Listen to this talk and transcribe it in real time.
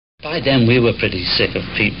By then we were pretty sick of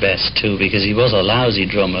Pete Best too, because he was a lousy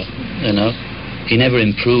drummer, you know. He never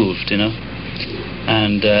improved, you know.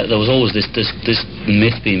 And there was always this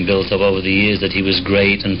myth being built up over the years that he was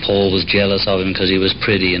great and Paul was jealous of him because he was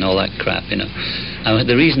pretty and all that crap, you know. And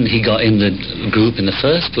the reason he got in the group in the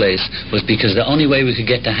first place was because the only way we could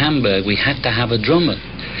get to Hamburg, we had to have a drummer.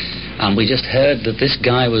 And we just heard that this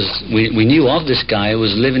guy was... We knew of this guy who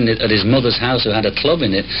was living at his mother's house who had a club in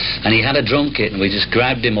it, and he had a drum kit, and we just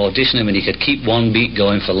grabbed him, auditioned him, and he could keep one beat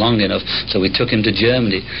going for long enough, so we took him to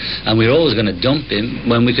Germany. And we were always going to dump him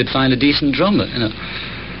when we could find a decent drummer, you know.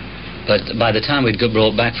 But by the time we'd got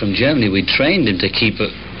brought back from Germany, we'd trained him to keep a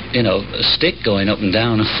stick going up and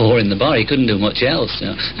down and four in the bar. He couldn't do much else, you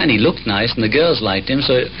know. And he looked nice, and the girls liked him,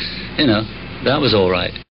 so, you know, that was all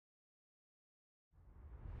right.